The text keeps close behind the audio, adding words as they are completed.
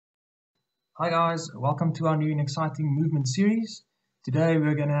Hi guys, welcome to our new and exciting movement series. Today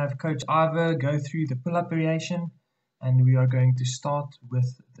we're going to have Coach Ivor go through the pull-up variation, and we are going to start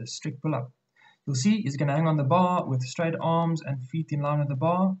with the strict pull-up. You'll see he's going to hang on the bar with straight arms and feet in line with the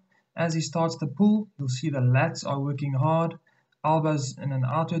bar. As he starts the pull, you'll see the lats are working hard, elbows in an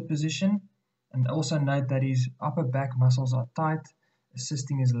outward position, and also note that his upper back muscles are tight,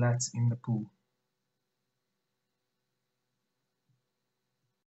 assisting his lats in the pull.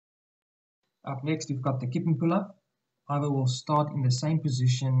 Up next, we've got the kipping pull-up. Ivor will start in the same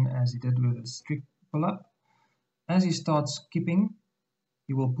position as he did with the strict pull-up. As he starts kipping,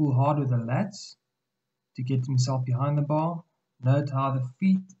 he will pull hard with the lats to get himself behind the bar. Note how the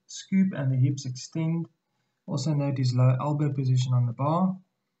feet scoop and the hips extend. Also note his low elbow position on the bar.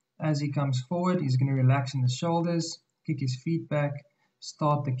 As he comes forward, he's going to relax in the shoulders, kick his feet back,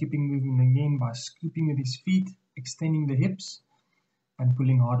 start the kipping movement again by scooping with his feet, extending the hips, and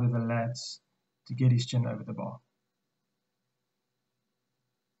pulling hard with the lats to get his chin over the bar.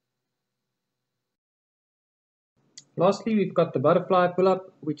 Lastly, we've got the butterfly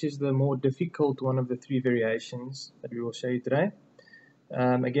pull-up, which is the more difficult one of the three variations that we will show you today.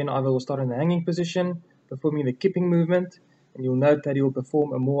 Again, Ivor will start in the hanging position, performing the kipping movement, and you'll note that he will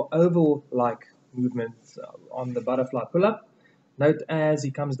perform a more oval-like movement on the butterfly pull-up. Note as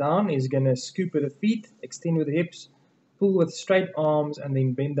he comes down, he's going to scoop with the feet, extend with the hips, pull with straight arms, and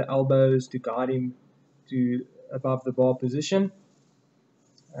then bend the elbows to guide him to above the bar position.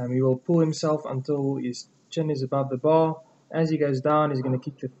 He will pull himself until his chin is above the bar. As he goes down, he's going to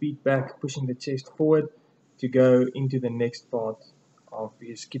kick the feet back, pushing the chest forward to go into the next part of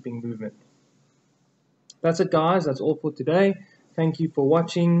his skipping movement. That's it, guys. That's all for today. Thank you for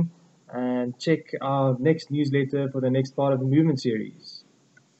watching, and check our next newsletter for the next part of the movement series.